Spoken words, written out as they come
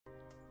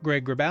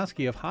Greg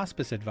Grabowski of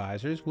Hospice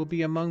Advisors will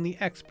be among the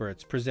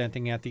experts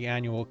presenting at the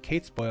annual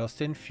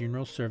Kates-Boylston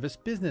Funeral Service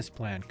Business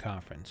Plan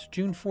Conference,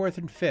 June 4th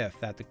and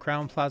 5th at the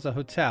Crowne Plaza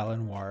Hotel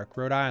in Warwick,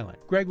 Rhode Island.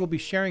 Greg will be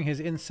sharing his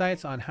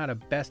insights on how to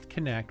best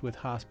connect with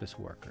hospice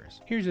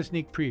workers. Here's a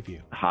sneak preview.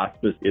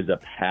 Hospice is a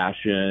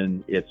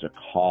passion, it's a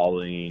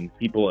calling.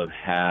 People have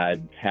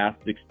had past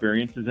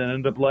experiences in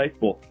end of life,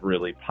 both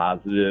really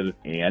positive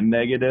and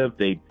negative.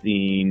 They've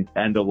seen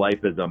end of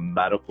life as a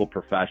medical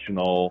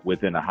professional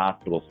within a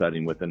hospital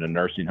setting, within a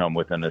nursing home,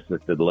 within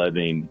assisted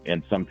living,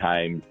 and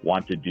sometimes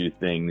want to do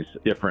things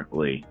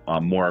differently,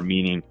 more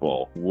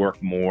meaningful,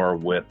 work more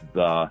with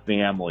the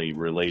family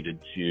related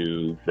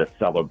to the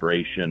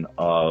celebration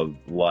of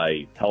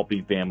life,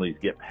 helping families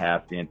get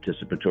past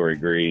anticipatory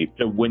grief.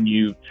 So when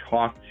you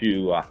talk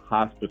to a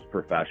hospice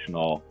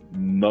professional,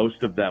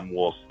 most of them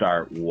will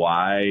start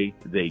why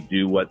they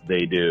do what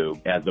they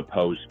do as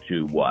opposed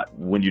to what.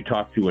 When you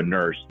talk to a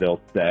nurse,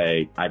 they'll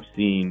say, I've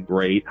seen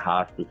great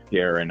hospice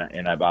care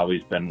and I've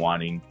always been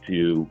wanting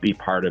to be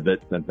part of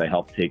it since I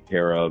helped take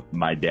care of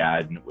my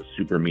dad, and it was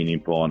super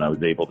meaningful and I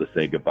was able to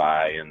say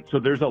goodbye. And so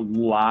there's a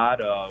lot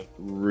of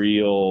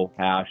real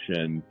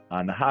passion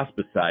on the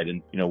hospice side.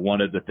 And,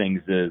 one of the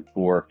things is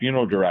for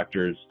funeral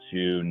directors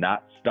to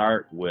not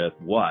start with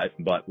what,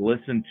 but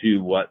listen to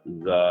what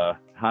the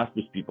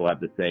hospice people have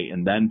to say,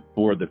 and then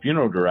for the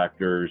funeral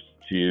directors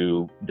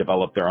to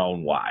develop their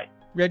own why.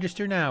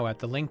 Register now at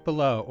the link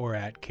below or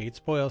at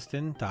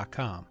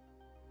Kates-Boylston.com.